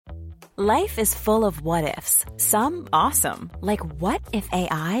Life is full of what-ifs. Some awesome, like what if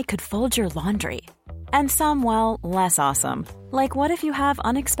AI could fold your laundry? And some, well, less awesome, like what if you have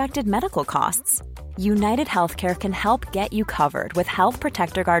unexpected medical costs? United Healthcare can help get you covered with Health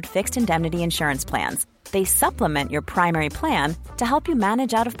Protector Guard fixed indemnity insurance plans. They supplement your primary plan to help you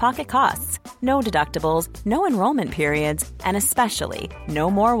manage out-of-pocket costs. No deductibles, no enrollment periods, and especially no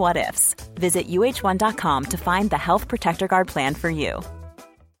more what-ifs. Visit uh1.com to find the Health Protector Guard plan for you.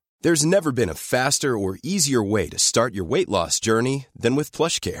 There's never been a faster or easier way to start your weight loss journey than with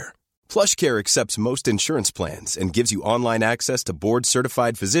PlushCare. PlushCare accepts most insurance plans and gives you online access to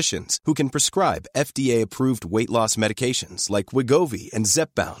board-certified physicians who can prescribe FDA-approved weight loss medications like Wegovy and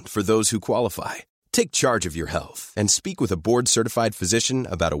Zepbound for those who qualify. Take charge of your health and speak with a board-certified physician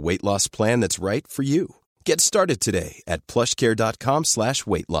about a weight loss plan that's right for you. Get started today at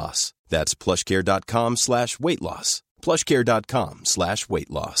plushcare.com/weight loss. That's plushcare.com/weight loss. plushcare.com/weight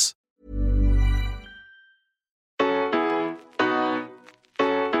loss.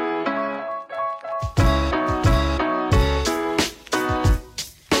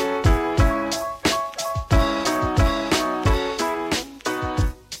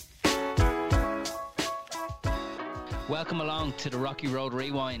 Welcome along to the Rocky Road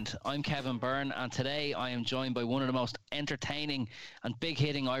Rewind. I'm Kevin Byrne, and today I am joined by one of the most entertaining and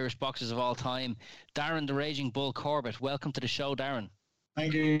big-hitting Irish boxers of all time, Darren the Raging Bull Corbett. Welcome to the show, Darren.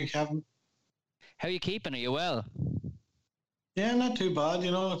 Thank you, Kevin. How are you keeping? Are you well? Yeah, not too bad.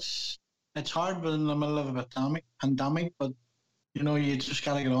 You know, it's hard in the middle of a pandemic, but, you know, you just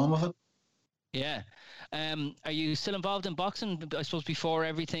got to get on with it. Yeah. Are you still involved in boxing, I suppose, before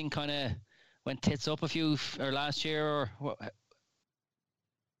everything kind of went tits up last year, or what?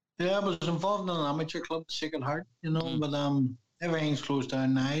 Yeah, I was involved in an amateur club, Sacred Heart, you know, but everything's closed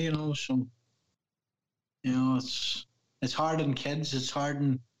down now, you know, so, you know, it's hard on kids, it's hard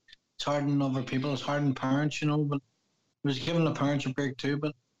on other people, it's hard on parents, you know, but it was giving the parents a break too,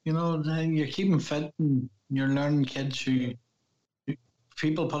 but, you know, you're keeping fit and you're learning kids who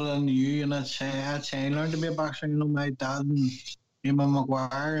people put it into you, and I'd say I learned to be a boxer, you know, my dad and Eamon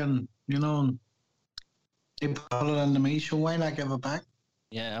McGuire, and you know, they put it into me, so why not give it back?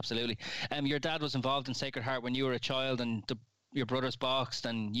 Yeah, absolutely. Your dad was involved in Sacred Heart when you were a child, and your brothers boxed,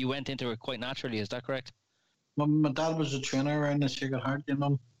 and you went into it quite naturally. Is that correct? Well, my dad was a trainer around the Sacred Heart, you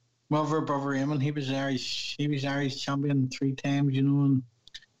know. My other brother Eamon, he was Irish champion 3 times, you know, and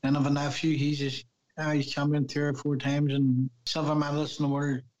then I have a nephew, he's Irish champion 3 or 4 times, and silver medalist in the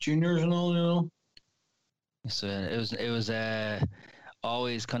World Juniors and all, you know. So it was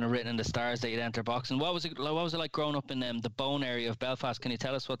always kind of written in the stars that you'd enter boxing. What was it like growing up in the Bone area of Belfast? Can you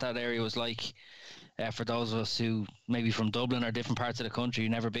tell us what that area was like for those of us who maybe from Dublin or different parts of the country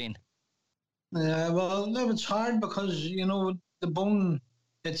you've never been? Yeah, well, no, it's hard because, you know, the Bone,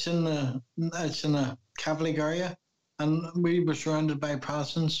 it's in a Catholic area, and we were surrounded by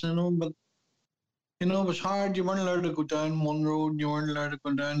Protestants, you know, but, you know, it was hard. You weren't allowed to go down one road, you weren't allowed to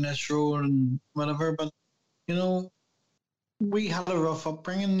go down this road and whatever, but, you know, we had a rough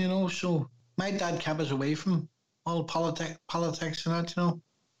upbringing, you know, so my dad kept us away from all politics and that, you know.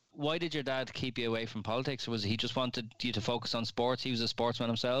 Why did your dad keep you away from politics? Was he just wanted you to focus on sports? He was a sportsman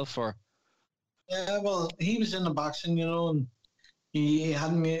himself, or? Yeah, well, he was in the boxing, you know, and he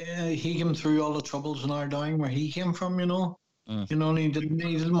had me. He came through all the troubles in our down where he came from, you know. You know, and he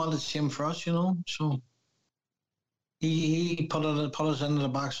didn't want the same for us, you know. So he put us into the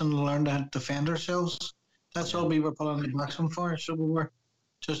boxing to learn to defend ourselves. That's all we were put in the boxing for. So we were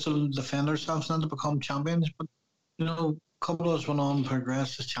just to defend ourselves, not to become champions. But, you know, a couple of us went on and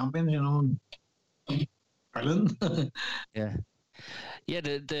progressed as champions, you know. And brilliant. Yeah. Yeah,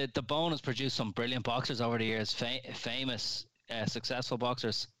 the Bone has produced some brilliant boxers over the years, famous, successful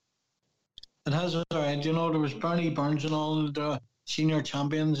boxers. It has, all right. You know, there was Bernie Burns and all the senior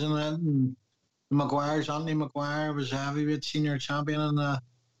champions in it, and Anthony McGuire was a heavyweight senior champion, and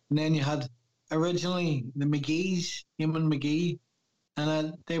then you had originally the McGee's, Eamon McGee,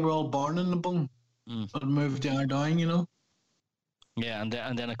 and they were all born in the Bone, but moved down, you know. Yeah, and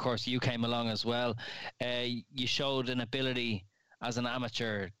then of course you came along as well. You showed an ability as an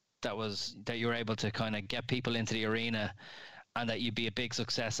amateur that you were able to kind of get people into the arena, and that you'd be a big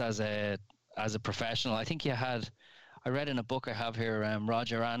success as a professional. I think I read in a book I have here,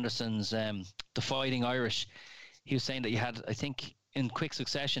 Roger Anderson's The Fighting Irish. He was saying that you had, I think, in quick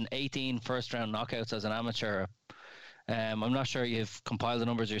succession, 18 first-round knockouts as an amateur. I'm not sure you've compiled the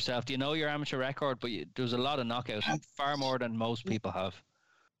numbers yourself. Do you know your amateur record? But there was a lot of knockouts, far more than most people have.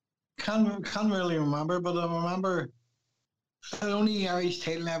 Can't really remember, but I remember the only Irish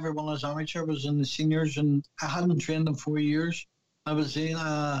title I ever won as amateur was in the seniors, and I hadn't trained in 4 years. I was seeing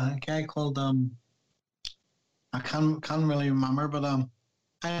a guy called I can't really remember, but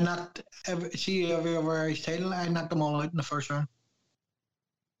I knocked every Irish title. I knocked them all out in the first round.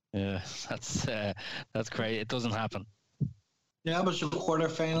 Yeah, that's great. It doesn't happen. Yeah, it was the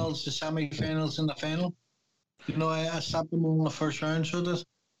quarterfinals, the semi-finals, and the final. I stopped them all in the first round. So this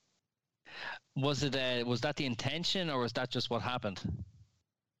was that the intention, or was that just what happened?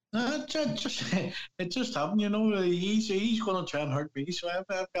 It just happened. He's going to try and hurt me, so I've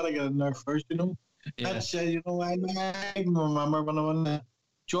got to get in there first. Yeah. That's I even remember when I won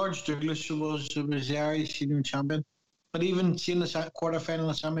George Douglas was the Irish senior champion, but even seeing the quarterfinal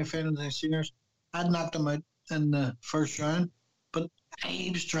and semi-final the seniors, I'd knocked him out in the first round. But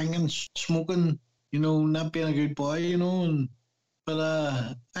he was drinking, smoking, not being a good boy, but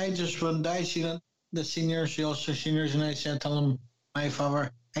I just went. I seen it, the seniors, the Ulster seniors, and I said to him, my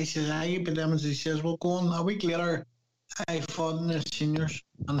father, I said, I beat them, and he says, well, go on. A week later, I fought in the seniors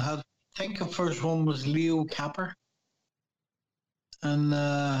and had, I think the first one was Leo Capper, and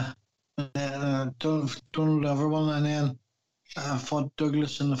Donald everyone, and then I fought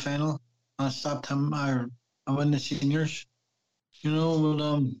Douglas in the final. I stopped him. I won the seniors, but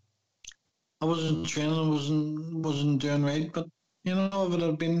I wasn't training, wasn't doing right, but if it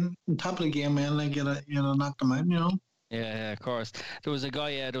had been on top of the game, man, I get it, knocked them out, Yeah, of course. There was a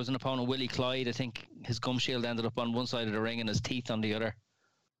guy, there was an opponent, Willie Clyde. I think his gum shield ended up on one side of the ring and his teeth on the other.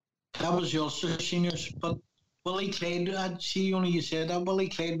 That was the Ulster seniors, but Willie Clyde, you said that. Willie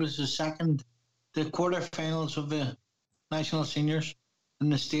Clyde was the quarterfinals of the national seniors in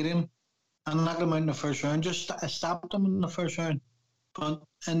the stadium, and knocked him out in the first round. I stopped him in the first round, but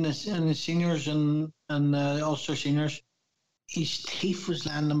in the seniors and Ulster seniors, his teeth was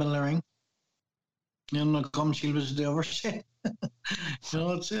landing in the middle of the ring. The gum shield was the other side.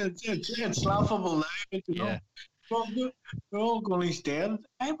 It's laughable now, but Yeah. We're all going, he's dead.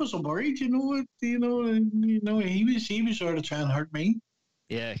 I was worried, he was sort of trying to hurt me.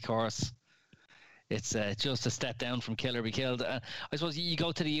 Yeah, of course. It's just a step down from kill or be killed. I suppose you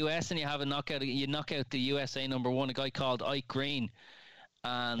go to the US and you have a knockout. You knock out the USA #1, a guy called Ike Green,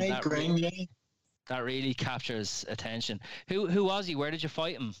 and that really captures attention. Who was he? Where did you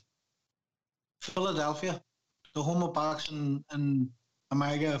fight him? Philadelphia, the home of boxing in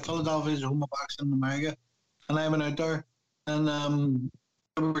America. Philadelphia is the home of boxing in America, and I went out there, and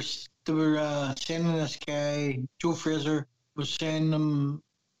they were signing this guy, Joe Fraser was signing him.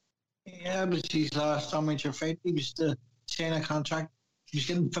 Yeah, it was his last amateur fight. He was signing a contract. He was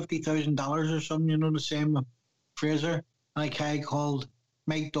getting $50,000 or something, the same with Fraser, and a guy called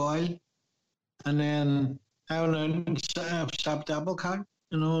Mike Doyle, and then I went out and stopped Applecock.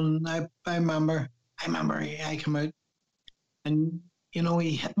 And I remember I came out, and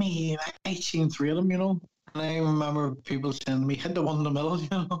he hit me. I seen three of them, and I remember people saying to me, hit the one in the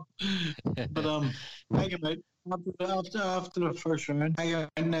middle, But I came out after the first round. I got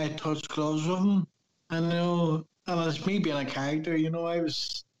and I touched gloves with him, and and it's me being a character, I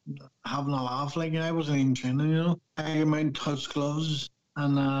was having a laugh, like I wasn't even training, I came out and touched gloves,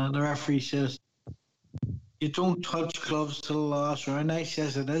 and the referee says, you don't touch gloves till the last round. I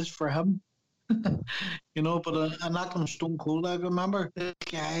says it is for him. But I knocked him stone cold. I remember this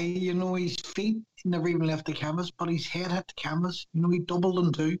guy, his feet never even left the canvas, but his head hit the canvas. He doubled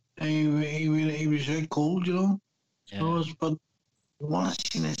in two. He was out cold, Yeah. But what I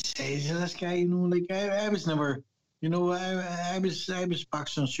seen it says this guy, I was never, I was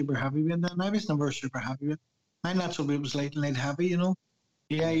boxing super heavyweight, and I was never super heavyweight. My natural weight was light heavy,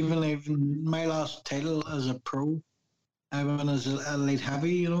 Yeah, even my last title as a pro, I went as a light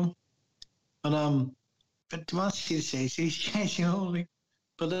heavy, But to say these guys,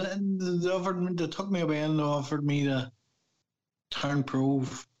 but they took me away and they offered me to turn pro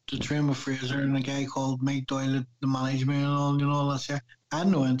to train with Fraser and a guy called Mike Doyle, the management and all that stuff. I had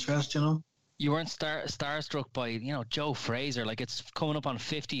no interest, You weren't starstruck by, Joe Fraser. Like, it's coming up on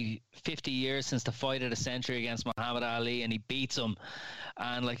 50 years since the fight of the century against Muhammad Ali, and he beats him.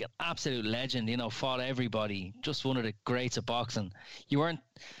 And, like, an absolute legend, fought everybody. Just one of the greats of boxing.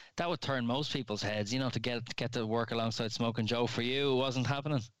 That would turn most people's heads, to get to work alongside Smoking Joe. For you, it wasn't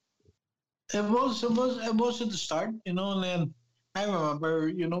happening. It was at the start, and then I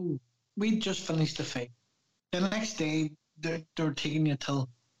remember, we just finished the fight. The next day, they were taking you till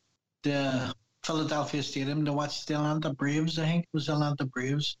the Philadelphia Stadium to watch the Atlanta Braves. I think it was Atlanta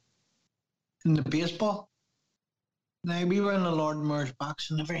Braves in the baseball. Now we were in the Lord Mayor's box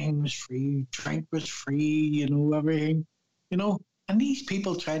and everything was free. Drink was free, everything, And these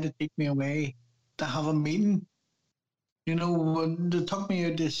people tried to take me away to have a meeting. When they took me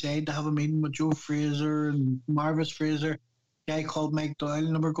out to side to have a meeting with Joe Fraser and Marvis Fraser, guy called Mike Doyle,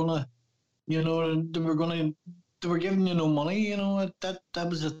 and they were gonna, they were giving you no money, that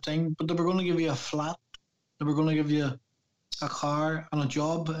was the thing, but they were gonna give you a flat, they were gonna give you a car and a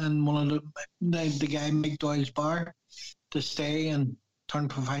job in one of the guy Mike Doyle's bar to stay and turn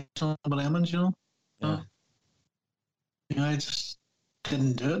professional with Emmons, Yeah. I just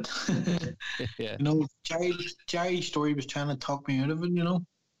didn't do it. Yeah. Jerry's story was trying to talk me out of it,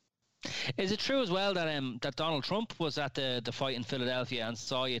 Is it true as well that Donald Trump was at the fight in Philadelphia and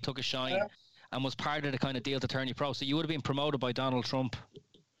saw you, took a shine, and was part of the kind of deal to turn you pro? So you would have been promoted by Donald Trump.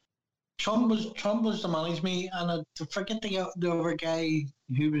 Trump was the manage me, and I forget the other guy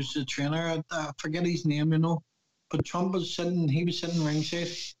who was the trainer. I forget his name, But Trump was sitting ringside,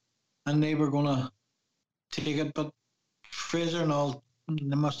 and they were gonna take it. But Fraser and all,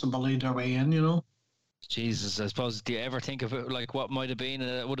 they must have bullied their way in, Jesus, I suppose, do you ever think of it like what might have been?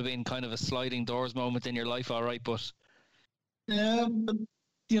 It would have been kind of a sliding doors moment in your life, all right, but... Yeah, but,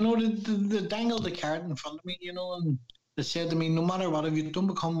 they dangled the card in front of me, and they said to me, no matter what, if you don't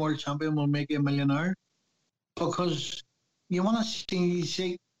become world champion, we'll make you a millionaire. Because you want to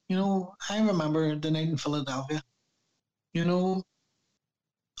see, I remember the night in Philadelphia,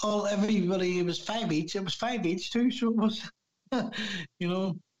 everybody, it was 5 each. It was 5 each too, so it was,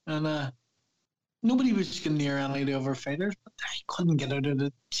 and nobody was getting near any of the other fighters, but I couldn't get out of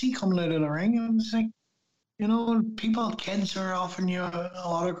it. See, coming out of the ring, it was like, kids are offering you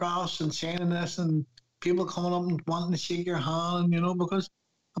autographs and saying this, and people coming up and wanting to shake your hand, because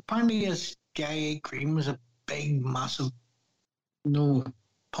apparently this guy Green was a big, massive,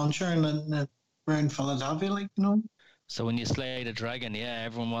 puncher and around Philadelphia, So when you slay the dragon, yeah,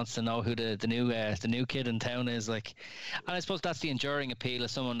 everyone wants to know who the new kid in town is, like. And I suppose that's the enduring appeal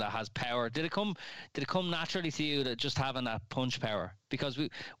of someone that has power. Did it come naturally to you, that just having that punch power? Because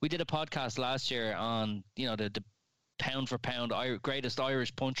we did a podcast last year on the pound for pound greatest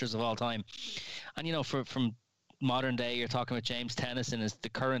Irish punchers of all time, and from modern day, you're talking about James Tennyson is the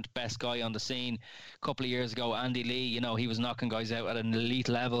current best guy on the scene. A couple of years ago, Andy Lee, he was knocking guys out at an elite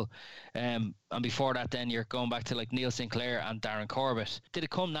level. And before that, then you're going back to like Neil Sinclair and Darren Corbett. Did it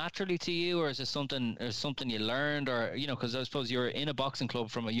come naturally to you, or is it something you learned, or because I suppose you're in a boxing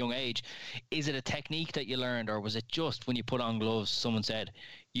club from a young age? Is it a technique that you learned, or was it just when you put on gloves, someone said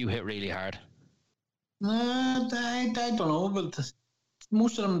you hit really hard? I don't know, but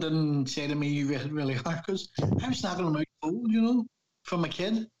most of them didn't say to me, you hit really hard, because I was knocking them out cold, from a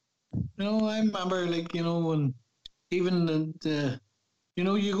kid. I remember, when even the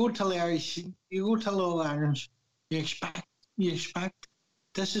you go tell the Irish, you go tell all the Irish, you expect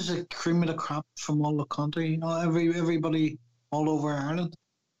this is a cream of the crop from all the country, everybody all over Ireland.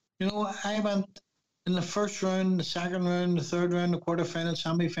 I went in the first round, the second round, the third round, the quarterfinals,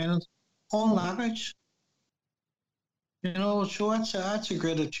 semi-finals, all knockouts. So that's a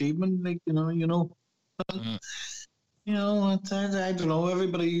great achievement. But, I don't know.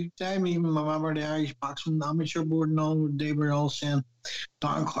 Everybody, I even remember the Irish Boxing Amateur Board and all. They were all saying,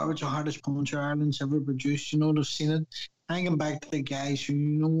 Darren Corbett's the hardest puncher Ireland's ever produced. They've seen it. Hanging back to the guys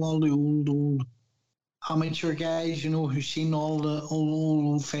who, all the old amateur guys, who've seen all the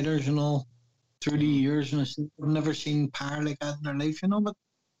old fighters and all through the years, and I've never seen power like that in their life. But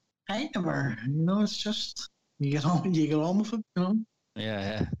I never. It's just. You get on with it,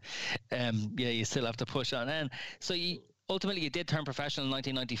 Yeah. You still have to push on. And so ultimately you did turn professional in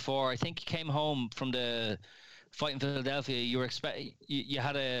 1994. I think you came home from the fight in Philadelphia. You were you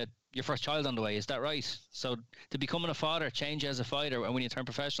had your first child on the way. Is that right? So did becoming a father change you as a fighter when you turned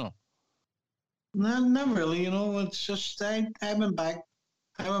professional? No, not really. It's just I went back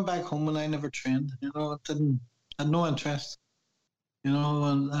home and I never trained. I had no interest. And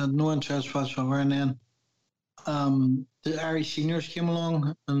I had no interest whatsoever. And then the Irish seniors came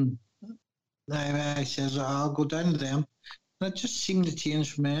along, and I says I'll go down to them, and it just seemed to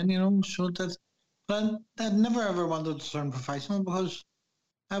change for me, so that, but I never ever wanted to turn professional, because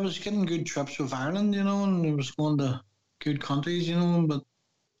I was getting good trips with Ireland, and I was going to good countries, but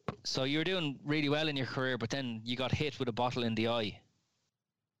so you were doing really well in your career, but then you got hit with a bottle in the eye.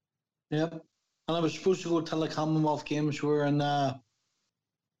 Yep. And I was supposed to go to the Commonwealth Games. We were in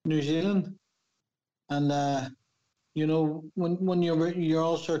New Zealand. And, when you're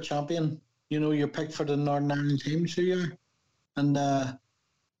All-Star champion, you're picked for the Northern Ireland team, so you're. And I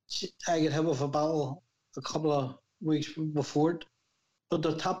get hit with a bottle a couple of weeks before it. But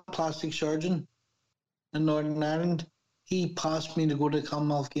the top plastic surgeon in Northern Ireland, he passed me to go to the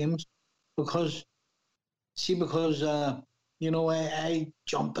Commonwealth Games because I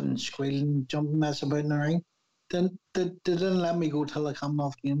jump and squeal and jump and mess about in the ring. Then they didn't let me go till the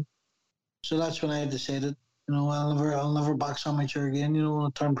Commonwealth Games. So that's when I decided You know, I'll never box amateur again. You know, when I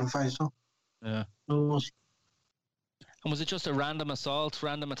turn professional. Yeah. So, and was it just a random assault,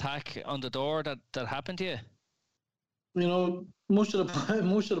 random attack on the door that happened to you? You know, most of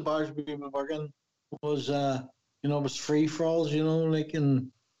the bars we were working was was free for alls. You know, like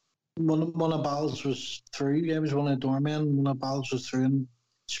in one of Balls was through. I was one of the doormen. One of Balls was through and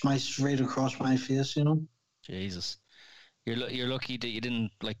smashed right across my face. You know. Jesus, you're lucky that you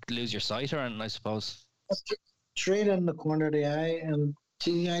didn't like lose your sight or anything, I suppose. Straight in the corner of the eye, and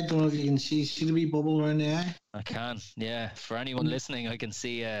see, I don't know if you can see the wee bubble around the eye. I can, yeah. For anyone listening, I can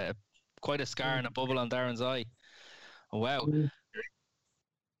see quite a scar and a bubble on Darren's eye. Oh, wow.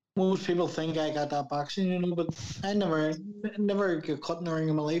 Most people think I got that boxing, you know, but I never got cut in the ring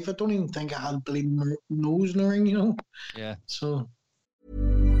in my life. I don't even think I had bleeding nose in the ring, you know. Yeah. So.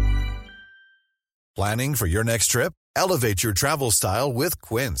 Planning for your next trip? Elevate your travel style with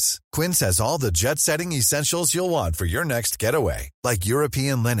Quince. Quince has all the jet-setting essentials you'll want for your next getaway, like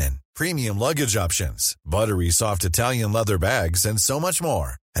European linen, premium luggage options, buttery soft Italian leather bags, and so much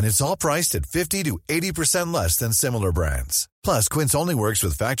more. And it's all priced at 50 to 80% less than similar brands. Plus, Quince only works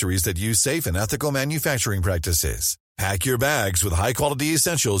with factories that use safe and ethical manufacturing practices. Pack your bags with high-quality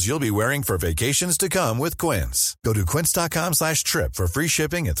essentials you'll be wearing for vacations to come with Quince. Go to quince.com/trip for free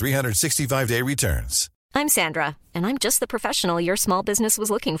shipping and 365-day returns. I'm Sandra, and I'm just the professional your small business was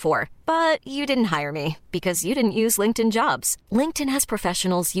looking for. But you didn't hire me because you didn't use LinkedIn Jobs. LinkedIn has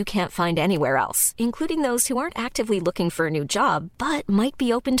professionals you can't find anywhere else, including those who aren't actively looking for a new job, but might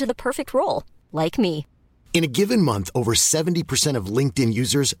be open to the perfect role, like me. In a given month, over 70% of LinkedIn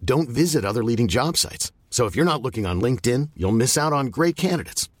users don't visit other leading job sites. So if you're not looking on LinkedIn, you'll miss out on great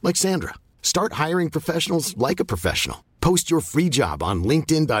candidates like Sandra. Start hiring professionals like a professional. Post your free job on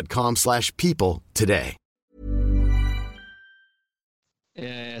linkedin.com/people today.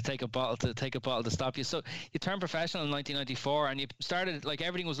 Take a bottle to stop you. So you turned professional in 1994, and you started, like,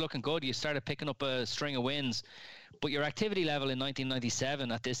 everything was looking good. You started picking up a string of wins, but your activity level in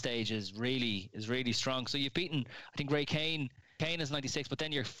 1997 at this stage is really strong. So you've beaten, I think, Ray Kane. Kane is 96, but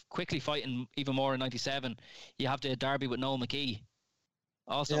then you're quickly fighting even more in 97. You have the derby with Noel McGee,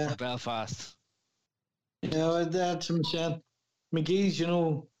 also from Belfast. Yeah, that's what I'm saying. McGee's, you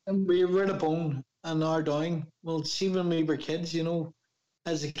know, we were the bone and Ardoyne. Well, see, when we were kids, you know,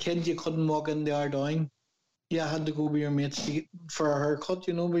 as a kid, you couldn't walk in the Ardoyne. You had to go with your mates for a haircut,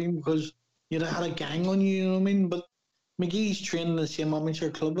 you know, because you'd have had a gang on you, you know what I mean? But McGee's trained in the same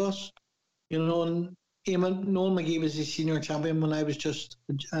amateur club as us, you know, and Noel McGee was the senior champion when I was just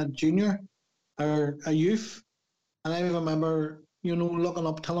a junior or a youth. And I remember, you know, looking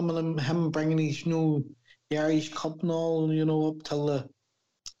up to him and him bringing his, you know, the Irish Cup and all, you know, up till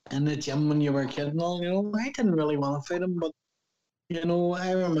in the gym when you were a kid and all, you know. I didn't really want to fight him, but, you know,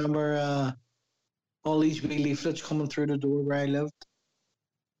 I remember all these wee leaflets coming through the door where I lived.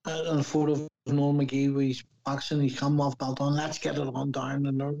 And a photo of Noel McGee with his boxing, his Commonwealth belt on. Let's get it on down,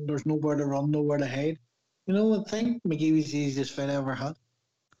 and there's nowhere to run, nowhere to hide. You know, I think McGee was the easiest fight I ever had.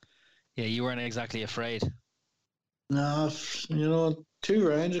 Yeah, you weren't exactly afraid. No, you know, 2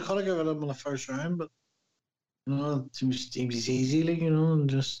 rounds. I could have given him in the first round, but, you know, it was easy, like, you know, and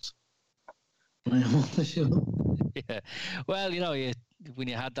just, you know. Yeah. Well, you know, when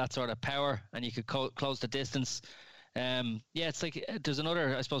you had that sort of power and you could close the distance, it's like there's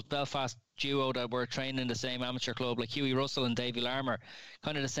another, I suppose, Belfast duo that were training in the same amateur club, like Hughie Russell and Davy Larmer.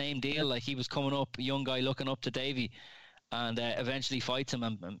 Kind of the same deal. Like, he was coming up, a young guy looking up to Davy, and eventually fights him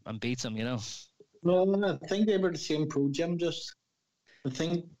and beats him, you know. No, I think they were the same pro gym. Just, I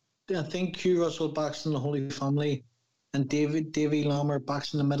think Hugh Russell boxed in the Holy Family, and Davy Larmer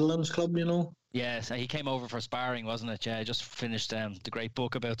boxed in the Midlands Club, you know. Yes, he came over for sparring, wasn't it? Yeah, I just finished the great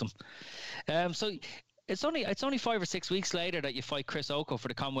book about them. So it's only 5 or 6 weeks later that you fight Chris Oko for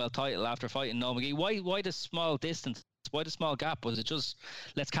the Commonwealth title after fighting Noel McGee. Why the small distance? Why the small gap? Was it just,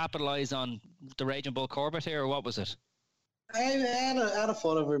 let's capitalise on the Raging Bull Corbett here, or what was it? I had a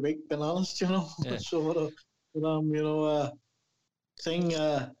thought every week, being honest, you know. Yeah. So, you know,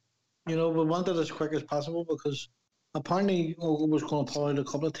 you know, we wanted as quick as possible because apparently Ogo was going to pull out a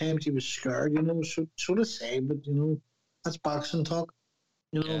couple of times. He was scared, you know, so to say, but, you know, that's boxing talk,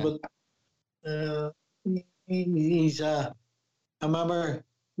 you know. Yeah. But he's I remember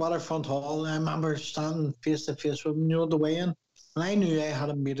Waterfront Hall. I remember standing face to face with him, you know, the weigh-in, and I knew I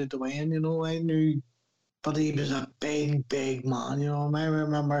hadn't made it the weigh-in, you know. I knew, but he was a big man, you know. And I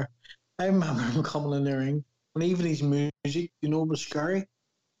remember him coming in the ring, and even his music, you know, was scary.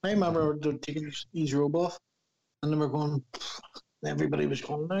 I remember they were taking his robe off, and they were going. Everybody was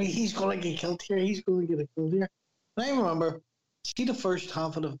going, no, he's going to get killed here. He's going to get killed here. And I remember, see the first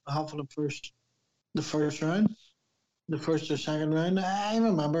half of the first the first round, the first or second round. I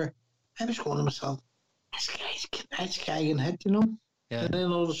remember I was going to myself, this guy can hit, you know. Yeah. And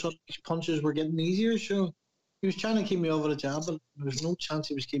then all of a sudden, his punches were getting easier. So he was trying to keep me over the jab, but there was no chance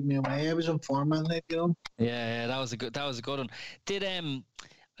he was keeping me away. I was in form on it, you know. Yeah, that was a good one. Did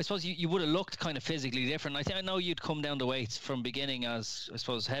I suppose you would have looked kind of physically different. I know you'd come down the weights from beginning as, I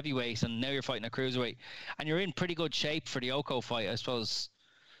suppose, heavyweight, and now you're fighting a cruiserweight, and you're in pretty good shape for the Oko fight. I suppose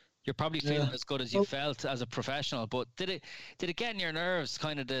you're probably feeling as good as you felt as a professional. But did it get in your nerves,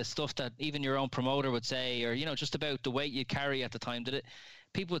 kind of the stuff that even your own promoter would say, or just about the weight you carry at the time?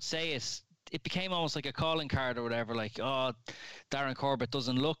 People would say it became almost like a calling card or whatever, like, oh, Darren Corbett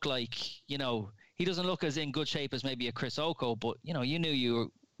doesn't look like, he doesn't look as in good shape as maybe a Chris Oko, but you knew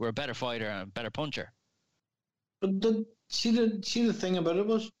you were a better fighter and a better puncher. But see the thing about it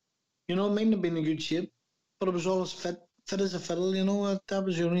was, it mightn't have been in good shape, but it was always fit as a fiddle, that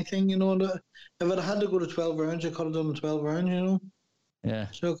was the only thing, if it had to go to 12 rounds, I could have done 12 rounds, Yeah.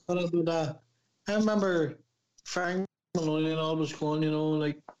 So I could have done that. I remember Frank Maloney and all was going,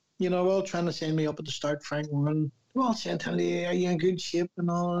 we're all trying to send me up at the start, Frank won. We're all saying, are you in good shape and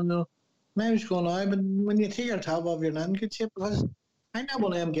all, and I was going, but when you take your top off, you're not in good shape, because I'm not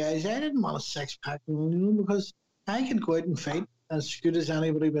one of them guys. I didn't want a six-pack, because I could go out and fight as good as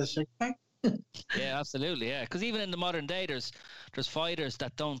anybody with a six-pack. Yeah, absolutely, yeah. Because even in the modern day, there's fighters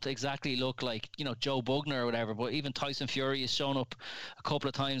that don't exactly look like, Joe Bugner or whatever, but even Tyson Fury has shown up a couple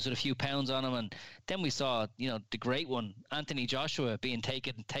of times with a few pounds on him. And then we saw, the great one, Anthony Joshua, being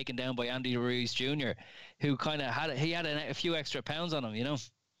taken down by Andy Ruiz Jr., who kind of had a few extra pounds on him,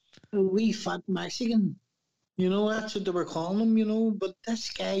 A wee fat Mexican. That's what they were calling him, but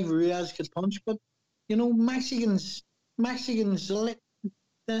this guy Ruiz could punch. But, Mexicans,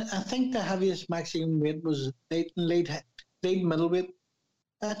 I think the heaviest Mexican weight was late middleweight.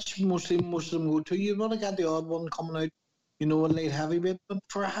 That's mostly most of them go to. You've got to get the odd one coming out, a late heavyweight. But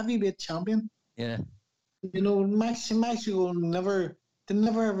for a heavyweight champion, yeah, Mexico never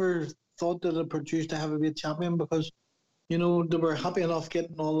ever thought that it produced a heavyweight champion, because they were happy enough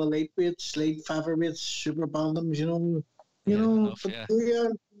getting all the late weights, late featherweights, super bantams,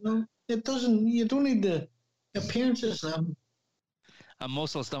 it doesn't. You don't need the appearances now. And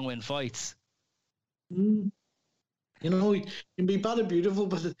muscles don't win fights. You can be body beautiful,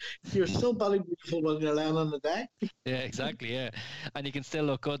 but you're still body beautiful when you're laying on the deck. Yeah, exactly, yeah. And you can still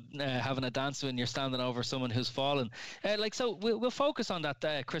look good having a dance when you're standing over someone who's fallen. So we'll focus on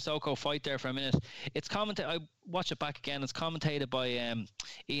that Chris Oko fight there for a minute. It's commentated. I watch it back again. It's commentated by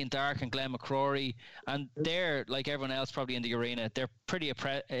Ian Darke and Glenn McCrory, and they're, like everyone else probably in the arena, they're pretty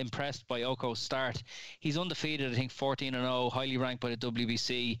impressed by Oko's start. He's undefeated, I think 14-0, highly ranked by the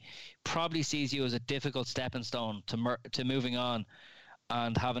WBC. Probably sees you as a difficult stepping stone to moving on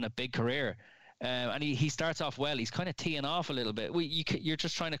and having a big career. And he starts off well. He's kind of teeing off a little bit. You're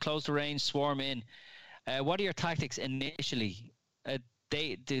just trying to close the range, swarm in. What are your tactics initially?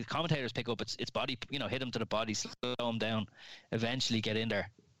 The commentators pick up it's body, hit him to the body, slow him down, eventually get in there.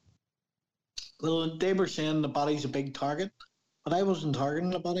 Well, they were saying the body's a big target, but I wasn't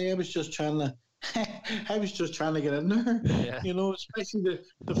targeting the body. I was just trying to get in there. Yeah. Especially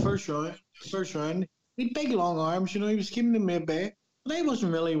the first round. He had big long arms, he was keeping me at bay. But I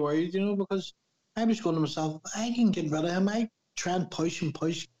wasn't really worried, because I was going to myself, I can get rid of him. I try and push,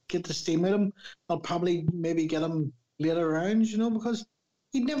 get the steam at him. I'll probably maybe get him later rounds, because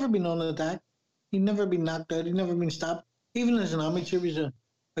he'd never been on attack. He'd never been knocked out. He'd never been stopped. Even as an amateur, he was a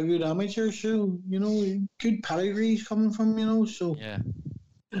good amateur. So, good pedigrees coming from, so. Yeah.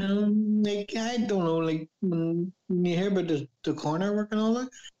 I don't know, when you hear about the corner work and all that,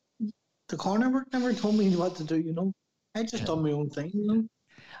 the corner work never told me what to do, I just done my own thing,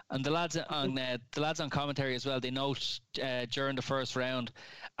 And the lads on commentary as well, they note during the first round,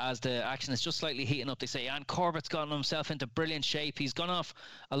 as the action is just slightly heating up, they say, and Corbett's gotten himself into brilliant shape. He's gone off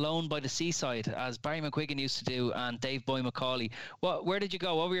alone by the seaside, as Barry McGuigan used to do, and Dave Boy McCauley. Where did you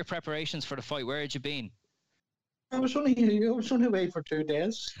go? What were your preparations for the fight? Where had you been? I was only away for 2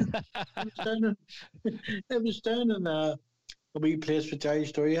 days. I was down in a wee place with Jerry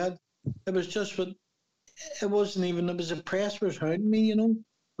Story had. It was just it wasn't even, it was a press was hounding me, I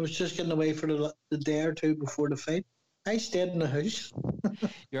was just getting away for the day or two before the fight. I stayed in the house.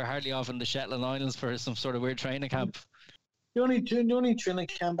 You're hardly off in the Shetland Islands for some sort of weird training camp. The only training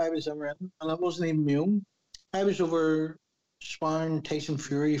camp I was ever in, and it wasn't even my own. I was over sparring Tyson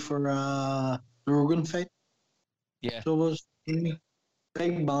Fury for the Rogan fight. Yeah. So it was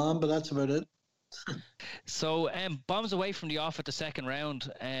big bomb, but that's about it. So bombs away from the off at the second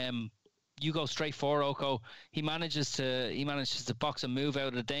round. you go straight for Oko. He manages to box a move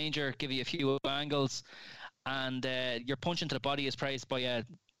out of danger, give you a few angles, and your punch into the body is praised by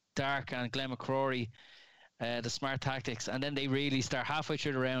Dark and Glenn McCrory. The smart tactics, and then they really start halfway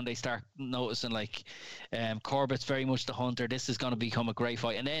through the round. They start noticing Corbett's very much the hunter. This is going to become a great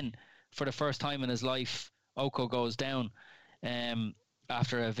fight. And then for the first time in his life, Oko goes down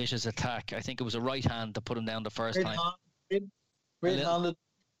after a vicious attack. I think it was a right hand that put him down the first time. Right handed.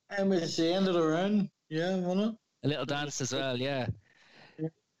 And it's the end of the round. Yeah, wasn't it? A little dance as well. Yeah.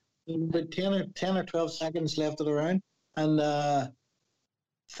 About 10 or 12 seconds left of the round, and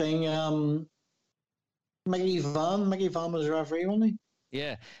Mickey Van was the referee, wasn't he?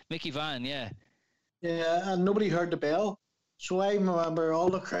 Yeah, Mickey Van, yeah. Yeah, and nobody heard the bell. So I remember all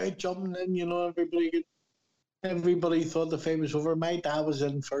the crowd jumping in, everybody thought the fight was over. My dad was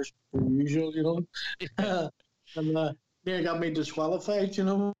in first, per usual, and they got me disqualified,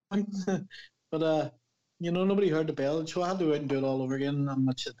 But, nobody heard the bell, so I had to go out and do it all over again, and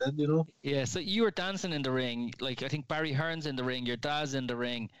much it did, Yeah, so you were dancing in the ring. Like, I think Barry Hearn's in the ring, your dad's in the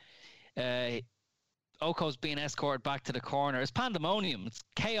ring. Oko's being escorted back to the corner. It's pandemonium. It's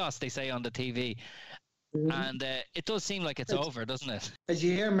chaos, they say on the TV. Mm-hmm. And it does seem like it's over, doesn't it? As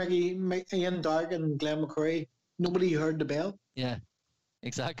you hear Ian Dark and Glenn McCrory, nobody heard the bell. Yeah,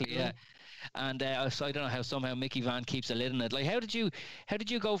 exactly, yeah. And so I don't know how somehow Mickey Van keeps a lid on it. Like, how did you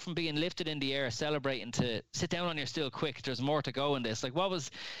go from being lifted in the air, celebrating, to sit down on your stool quick? There's more to go in this. Like,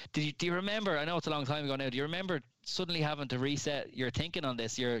 do you remember, I know it's a long time ago now, do you remember suddenly having to reset your thinking on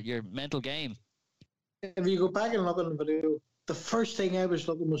this, your mental game? If you go back and look at the video, the first thing I was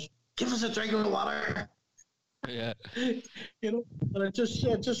looking was, give us a drink of water. Yeah. And I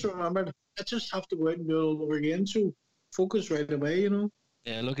just remembered, I just have to go out and do it all over again. So focus right away,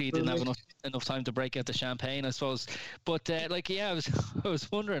 Yeah, lucky you didn't have enough time to break out the champagne, I suppose. But I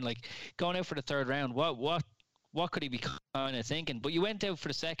was wondering, like, going out for the third round, what could he be kind of thinking? But you went out for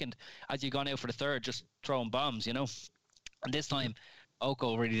the second as you gone out for the third, just throwing bombs, And this time,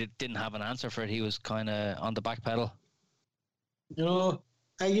 Oko really didn't have an answer for it. He was kind of on the back pedal.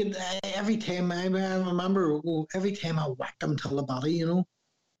 Every time I remember, every time I whacked him till the body, the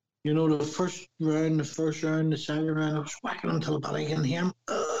first round, the second round, I was whacking him till the body. I can hear him.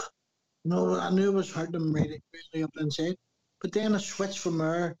 I knew it was hurting him really, really up inside. But then I switched from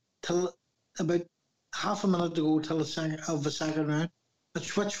there till about half a minute to go till the second round. I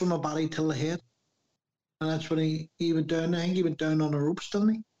switched from my body till the head. And that's when he went down. I think he went down on the ropes, didn't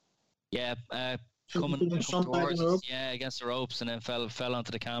he? Yeah, coming towards, against the ropes, and then fell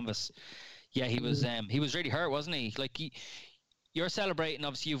onto the canvas. Yeah, he was really hurt, wasn't he? Like, you're celebrating.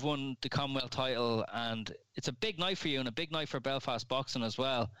 Obviously, you've won the Commonwealth title, and it's a big night for you, and a big night for Belfast boxing as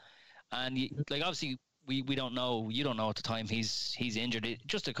well. And obviously, we don't know. You don't know at the time he's injured.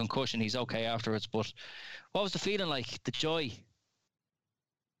 Just a concussion. He's okay afterwards. But what was the feeling like? The joy.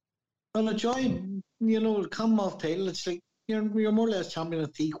 Well, the joy, Commonwealth title, it's like you're more or less champion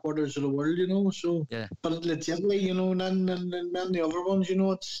of 3/4 of the world, So, yeah. But legitimately, and the other ones, it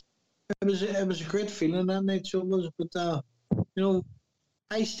was a great feeling that night. So it was, but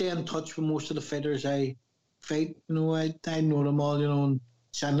I stay in touch with most of the fighters I fight. I know them all, and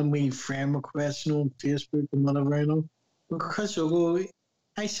send them me friend requests, on Facebook and whatever. But Chris Ogo,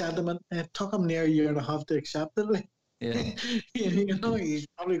 I sent him, it took him near a year and a half to accept it. Yeah. He's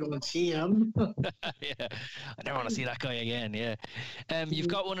probably going to see him. Yeah, I never want to see that guy again. Yeah, you've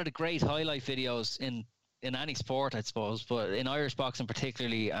got one of the great highlight videos in any sport, I suppose, but in Irish boxing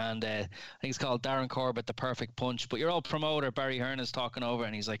particularly, and I think it's called Darren Corbett, The Perfect Punch. But your old promoter Barry Hearn is talking over,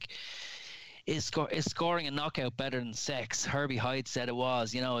 and he's like, Is scoring a knockout better than sex? Herbie Hyde said it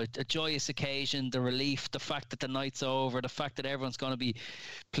was. A joyous occasion, the relief, the fact that the night's over, the fact that everyone's going to be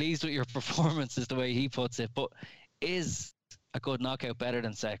pleased with your performance is the way he puts it. But is a good knockout better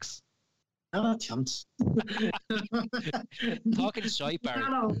than sex? Not a chance. Talking shite, Barry.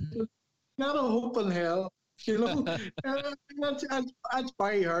 Not a hope in hell. That's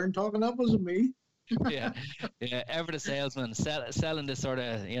Barry Hearn talking. That wasn't me. Yeah. Ever the salesman selling this sort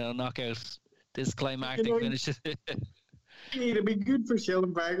of knockout, this climactic finish. It'd be good for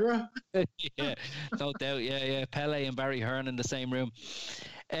selling Viagra. Yeah, no doubt. Yeah. Pele and Barry Hearn in the same room.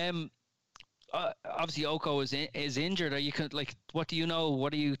 Obviously Oko is injured. Are you what do you know?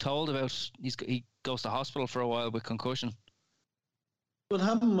 What are you told about? He goes to hospital for a while with concussion. What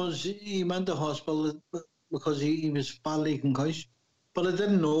happened was he went to hospital because he was badly concussed. But I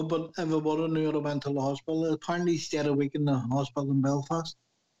didn't know. But everybody knew I went to the hospital. Apparently, he stayed a week in the hospital in Belfast.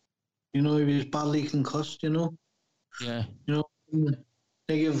 He was badly concussed. Yeah. Like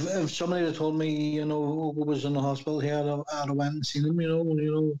if somebody had told me, Oko was in the hospital here, I'd have went and seen him.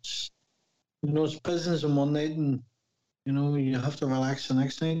 You know, it's business on one night, and you know you have to relax the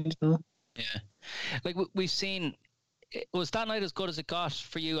next night. You know. Yeah, like we've seen. Was that night as good as it got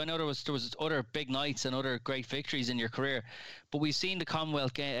for you? I know there was other big nights and other great victories in your career, but we've seen the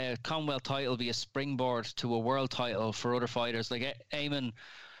Commonwealth title be a springboard to a world title for other fighters. Like Eamon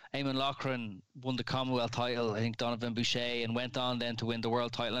Loughran won the Commonwealth title, I think Donovan Boucher, and went on then to win the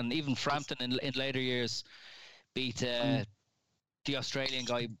world title. And even Frampton in later years beat the Australian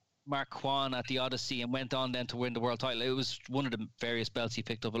guy Mark Kwan at the Odyssey and went on then to win the world title. It was one of the various belts he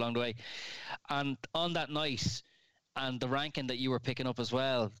picked up along the way. And on that night, and the ranking that you were picking up as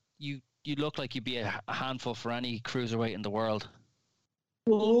well, you look like you'd be a handful for any cruiserweight in the world.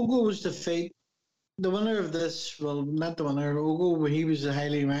 Well, Ogo was the fate. The winner of this, well, not the winner, Ogo, he was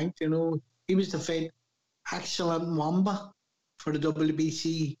highly ranked, you know. He was the fate Axel Mwamba for the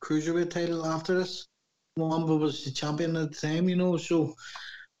WBC cruiserweight title after this. Mwamba was the champion at the time, you know. So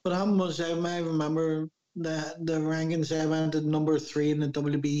what happened was, I remember the rankings, I went at number 3 in the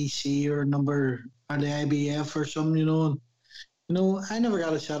WBC or the IBF or something, you know. And, you know, I never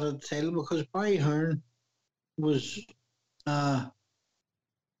got a shot at the title because Barry Hearn was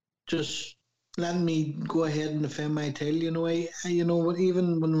just letting me go ahead and defend my title. You know, you know what?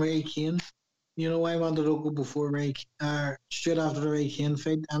 Even when Ray Kane, you know, I wanted to go before straight after the Ray Kane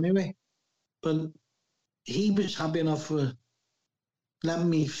fight anyway. But he was happy enough with letting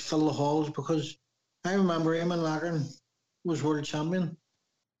me fill the halls because I remember Eamon Loughran was world champion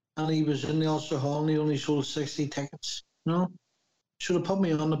and he was in the Ulster Hall and he only sold 60 tickets. You know, should have put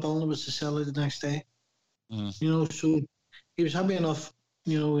me on the bill and it was to sell it the next day. You know, so he was happy enough.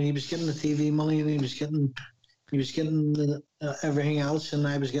 You know, he was getting the TV money and he was getting everything else, and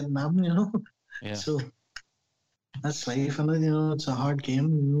I was getting nothing. You know, yeah. So that's life, and you know, it's a hard game.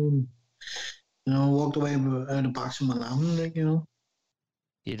 You know, walked away out of boxing with nothing. Like, you know,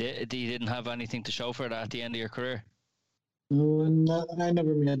 you didn't have anything to show for that at the end of your career. No, I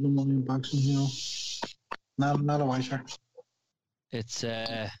never made no money in boxing. You know, not a wiser. It's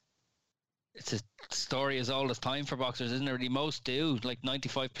a story as old as time for boxers, isn't it? Really, most do. Like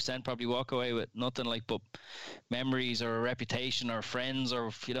 95% probably walk away with nothing, like but memories or a reputation or friends,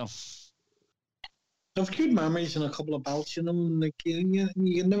 or you know. I've good memories and a couple of belts, you know. Like you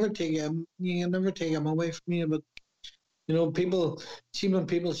can never take them away from you. But you know, when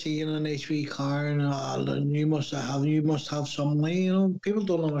people see you in an HV car and you must have some way. You know, people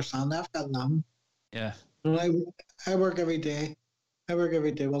don't understand. I've got none. Yeah. You know, I work every day.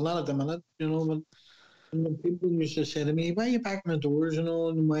 Well, not at the minute, you know, but people used to say to me, why are you backing the doors, you know,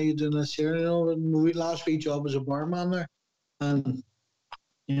 and why are you doing this here, you know, and last week's job was a barman there, and,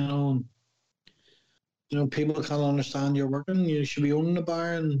 you know, people can't understand you're working, you should be owning the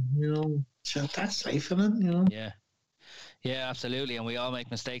bar, and, you know, so that's life, in it, you know. Yeah, absolutely, and we all make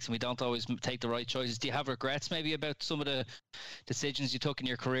mistakes, and we don't always take the right choices. Do you have regrets maybe about some of the decisions you took in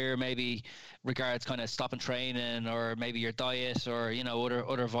your career, maybe regards kind of stopping training, or maybe your diet, or you know,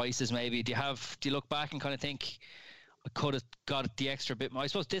 other vices maybe? Do you look back and kind of think, I could have got the extra bit more? I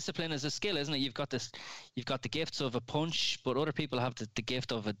suppose discipline is a skill, isn't it? You've got the gifts of a punch, but other people have the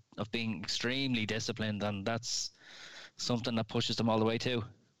gift of being extremely disciplined, and that's something that pushes them all the way too.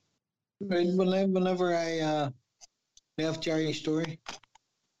 Right, whenever I left Jerry Story,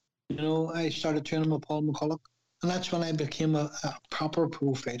 you know, I started training with Paul McCulloch, and that's when I became a proper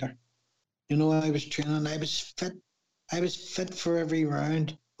pro fighter. You know, I was training, I was fit for every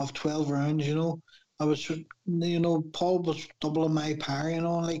round of 12 rounds, you know. Paul was doubling my power, you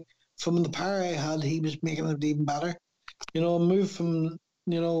know, like from the power I had, he was making it even better. You know, I moved from,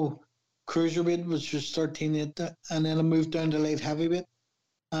 you know, cruiserweight, which was 13.8, and then I moved down to light heavyweight,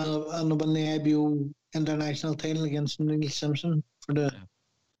 and I won the IBO international title against Neil Simpson for the,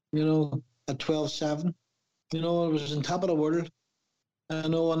 you know, at 12-7. You know, it was on top of the world. I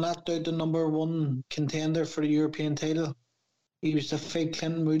know, and knocked out the number 1 contender for the European title. He was to fight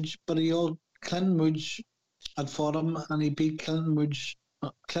Clinton Woods, but Clinton Woods had fought him, and he beat Clinton Woods.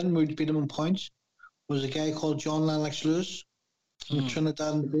 Clinton Woods beat him in points. It was a guy called John Lennox Lewis from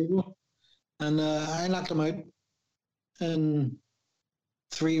Trinidad and Tobago, and I knocked him out in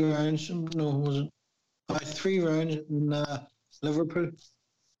 3 rounds. No, was it? 3 rounds in Liverpool.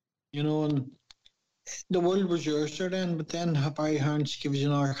 You know, and the world was yours there then, but then Barry Hearn gives you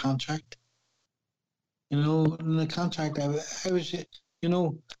another contract. You know, in the contract, I was, you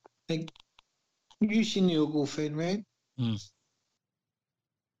know, like, you seen the Ogo fight, right?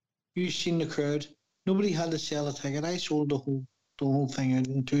 You seen the crowd. Nobody had to sell a ticket. I sold the whole thing out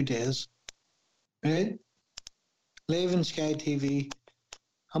in 2 days, right? Live in Sky TV.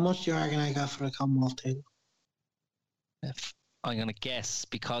 How much do you reckon I got for the Commonwealth title? I'm going to guess,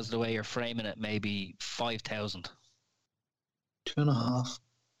 because of the way you're framing it, maybe 5,000. 2.5.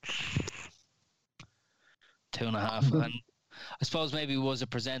 2.5. And I suppose maybe was it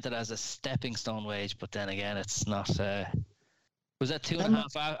presented as a stepping stone wage, but then again, it's not. Was that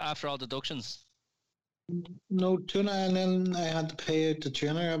 2.5 after all deductions? No, 2.5, and then I had to pay out the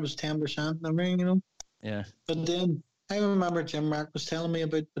trainer. I was 10% and everything, you know. Yeah. But then I remember Jim Rack was telling me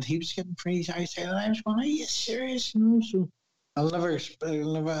about what he was getting free. I said, I was going, are you serious? You know, so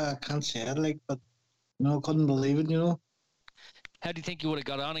I can't say it, like, but, you know, couldn't believe it, you know. How do you think you would have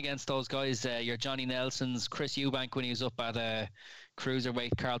got on against those guys? Your Johnny Nelsons, Chris Eubank when he was up at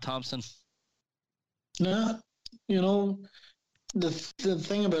cruiserweight, Carl Thompson? No, you know, the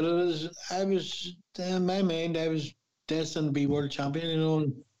thing about it is I was, in my mind, I was destined to be world champion, you know,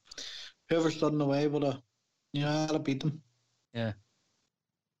 and whoever stood in the way would have, you know, I had to beat them. Yeah.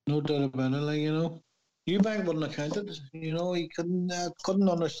 No doubt about it, like, you know. Eubank wouldn't have counted, you know, he couldn't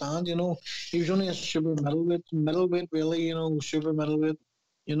understand, you know. He was only a super middleweight really, you know, super middleweight,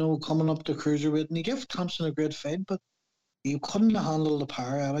 you know, coming up to cruiserweight. And he gave Thompson a great fight, but he couldn't handle the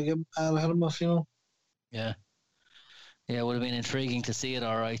power out of him, you know. Yeah. Yeah, it would have been intriguing to see it,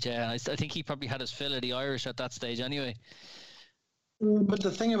 all right, yeah. I think he probably had his fill of the Irish at that stage anyway. But the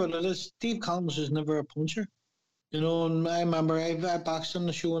thing about it is, Steve Collins was never a puncher. You know, and I remember I boxed on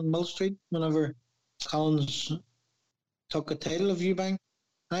the show in Mill Street whenever Collins took a title of Eubank.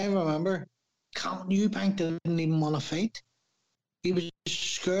 I remember Eubank didn't even want to fight. He was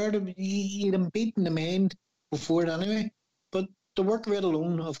scared of he'd been beaten the mind before it anyway. But the work rate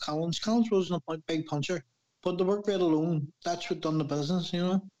alone of Collins wasn't a big puncher, but the work rate alone, that's what done the business, you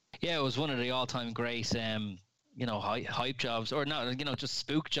know. Yeah, it was one of the all-time great, you know, hype jobs, or not, you know, just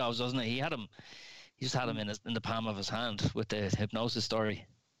spook jobs, wasn't it? He just had him in the palm of his hand with the hypnosis story.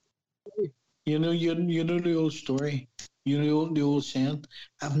 You know the old story. You know the old saying.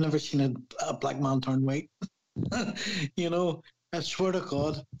 I've never seen a black man turn white. You know, I swear to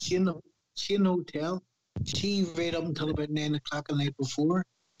God, she in the hotel. She right up until about 9 o'clock the night before.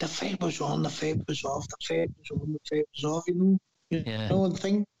 The fight was on, the fight was off, the fight was on, the fight was off. You know, Yeah. You know, and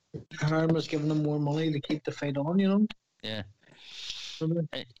think Darren was giving them more money to keep the fight on. You know. Yeah.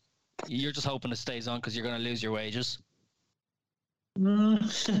 You're just hoping it stays on because you're going to lose your wages.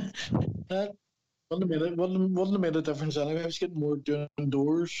 That wouldn't have made a difference anyway. I was getting more doing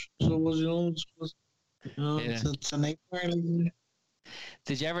doors, so it was, you know, it's a nightmare.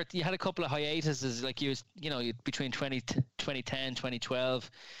 Did you had a couple of hiatuses, like you between 2010,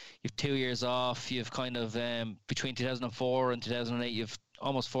 2012, you've 2 years off, you've kind of between 2004 and 2008, you've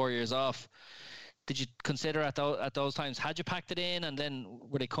almost 4 years off. Did you consider at those times, had you packed it in, and then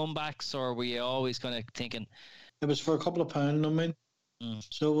were they comebacks, or were you always kind of thinking? It was for a couple of pounds, I mean.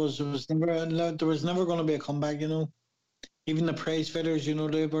 So there was never going to be a comeback, you know. Even the prize fighters, you know,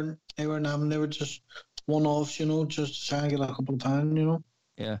 they were just one-offs, you know, just to try and get a couple of pounds, you know.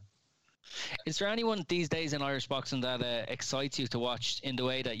 Yeah. Is there anyone these days in Irish boxing that excites you to watch in the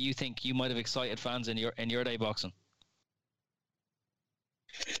way that you think you might have excited fans in your day boxing?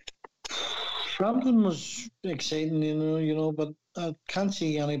 Frampton was exciting, you know, but I can't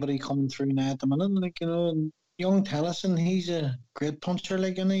see anybody coming through now at the minute, like, you know. And young Tennyson, he's a great puncher,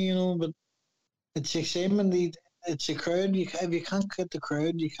 like, you know, but it's excitement. It's a crowd. If you can't get the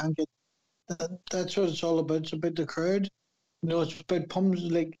crowd, you can't get. That's what it's all about. It's about the crowd. You know, it's about pumps,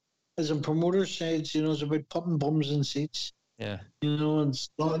 like, as a promoter says, you know, it's about putting bums in seats. Yeah. You know, and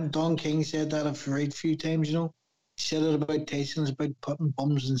Don King said that a few times, you know. He said it about Tyson, it's about putting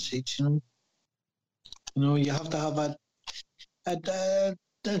bums in seats, you know. You know, you have to have that.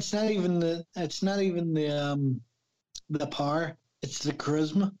 It's not even the power. It's the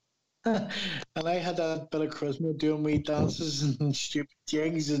charisma. And I had that bit of charisma doing wee dances and stupid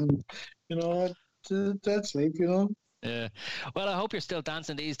jigs, and you know, that's life, you know. Yeah. Well, I hope you're still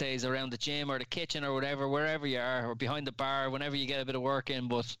dancing these days around the gym or the kitchen or whatever, wherever you are, or behind the bar, whenever you get a bit of work in.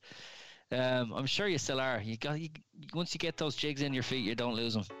 But I'm sure you still are. Once you get those jigs in your feet, you don't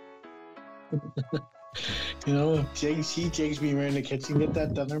lose them. You know, jigs me around the kitchen, get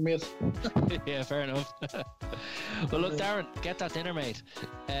that dinner, mate. Yeah, fair enough. Well, look, Darren, get that dinner, mate.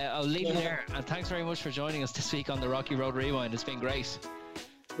 I'll leave you there, and thanks very much for joining us this week on the Rocky Road Rewind. It's been great.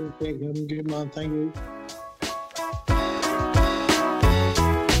 Okay, good man, thank you.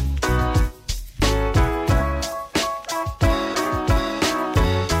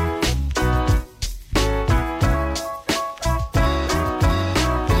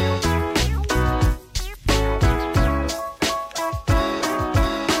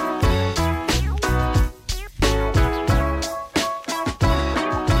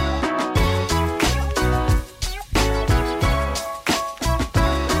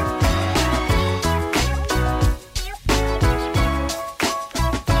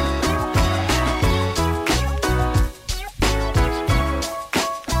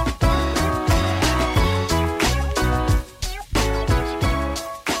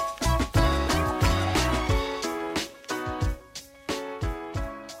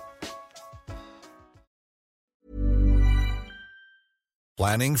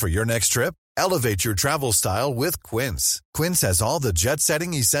 Planning for your next trip? Elevate your travel style with Quince. Quince has all the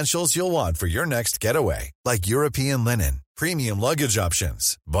jet-setting essentials you'll want for your next getaway, like European linen, premium luggage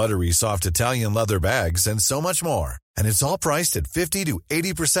options, buttery soft Italian leather bags, and so much more. And it's all priced at 50 to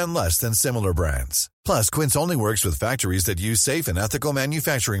 80% less than similar brands. Plus, Quince only works with factories that use safe and ethical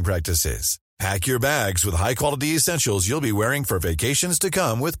manufacturing practices. Pack your bags with high-quality essentials you'll be wearing for vacations to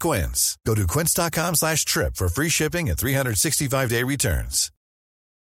come with Quince. Go to quince.com/trip for free shipping and 365-day returns.